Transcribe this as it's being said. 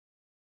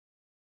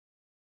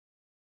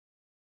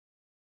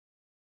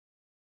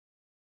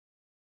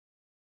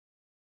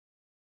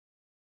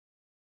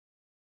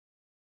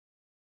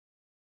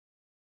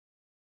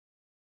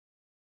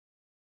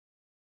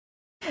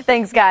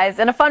Thanks, guys.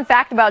 And a fun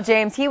fact about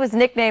James, he was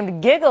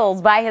nicknamed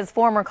Giggles by his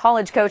former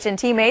college coach and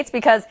teammates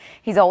because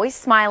he's always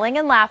smiling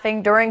and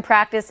laughing during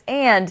practice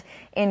and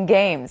in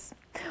games.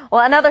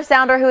 Well, another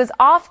Sounder who is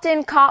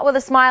often caught with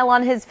a smile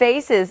on his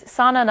face is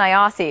Sanna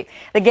Nyassi.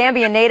 The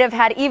Gambia native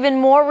had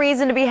even more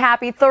reason to be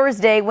happy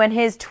Thursday when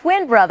his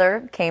twin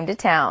brother came to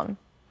town.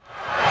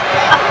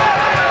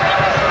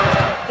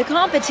 The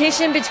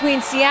competition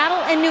between Seattle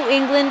and New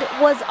England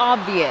was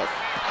obvious.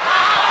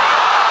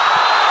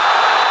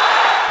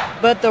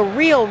 But the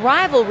real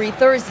rivalry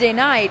Thursday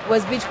night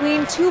was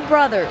between two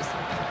brothers.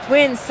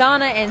 Twins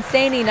Sanna and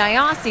Sainey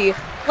Nyassi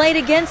played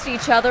against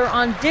each other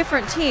on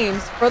different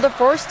teams for the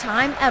first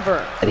time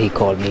ever. He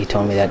called me, he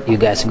told me that you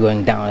guys are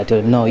going down. I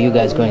told him, no, you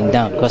guys are going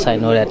down, because I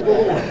know that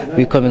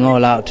we're coming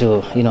all out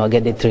to,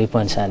 get the 3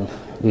 points, and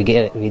we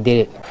did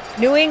it.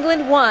 New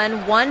England won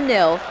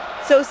 1-0,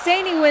 so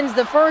Sainey wins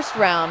the first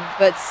round,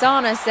 but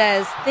Sanna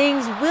says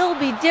things will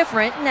be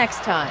different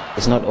next time.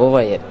 It's not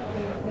over yet.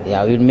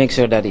 Yeah, we'll make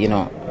sure that,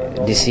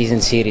 this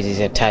season series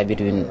is a tie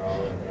between,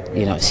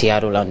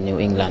 Seattle and New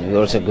England. We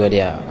also go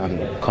there and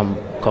come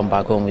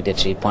back home with the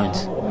 3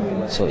 points.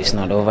 So it's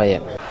not over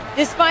yet.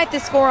 Despite the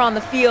score on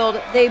the field,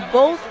 they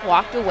both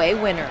walked away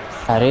winners.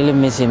 I really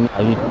miss him.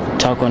 We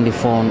talk on the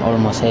phone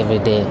almost every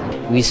day.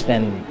 We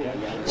spend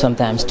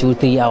sometimes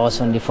 2-3 hours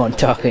on the phone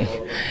talking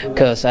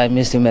because I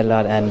missed him a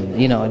lot. And,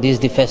 this is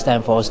the first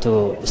time for us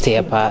to stay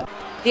apart.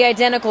 The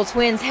identical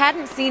twins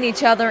hadn't seen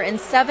each other in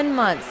 7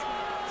 months.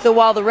 So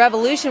while the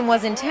revolution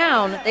was in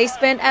town, they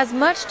spent as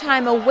much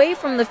time away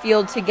from the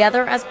field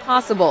together as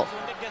possible,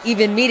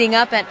 even meeting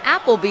up at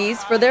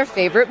Applebee's for their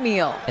favorite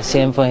meal.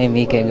 Same for him,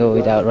 he can go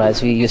without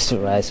rice. We used to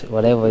rice.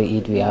 Whatever we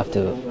eat, rice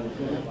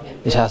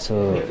has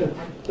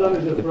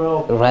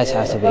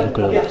to be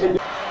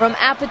included. From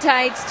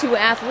appetites to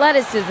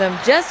athleticism,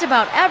 just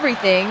about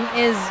everything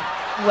is,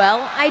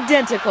 well,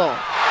 identical.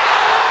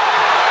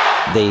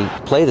 They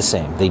play the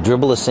same, they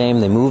dribble the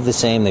same, they move the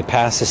same, they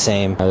pass the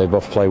same. They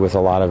both play with a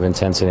lot of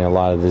intensity, a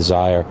lot of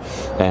desire,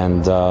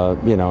 and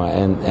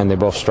and they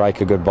both strike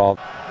a good ball.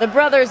 The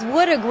brothers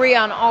would agree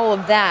on all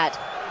of that,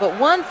 but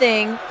one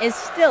thing is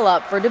still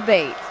up for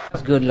debate.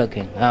 He's good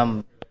looking.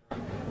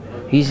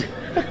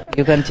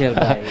 You can tell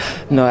by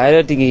No, I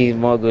don't think he's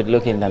more good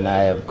looking than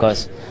I am,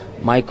 because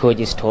my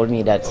coaches told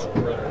me that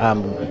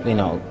I'm,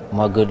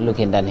 more good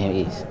looking than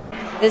he is.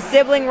 The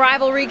sibling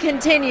rivalry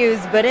continues,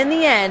 but in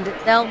the end,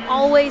 they'll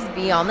always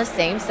be on the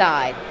same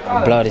side.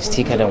 Blood is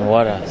thicker than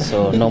water,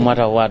 so no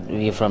matter what,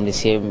 we're from the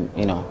same,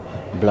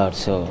 blood.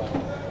 So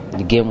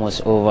the game was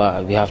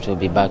over, we have to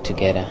be back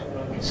together.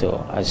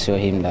 So I show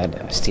him that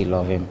I still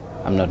love him.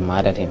 I'm not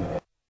mad at him.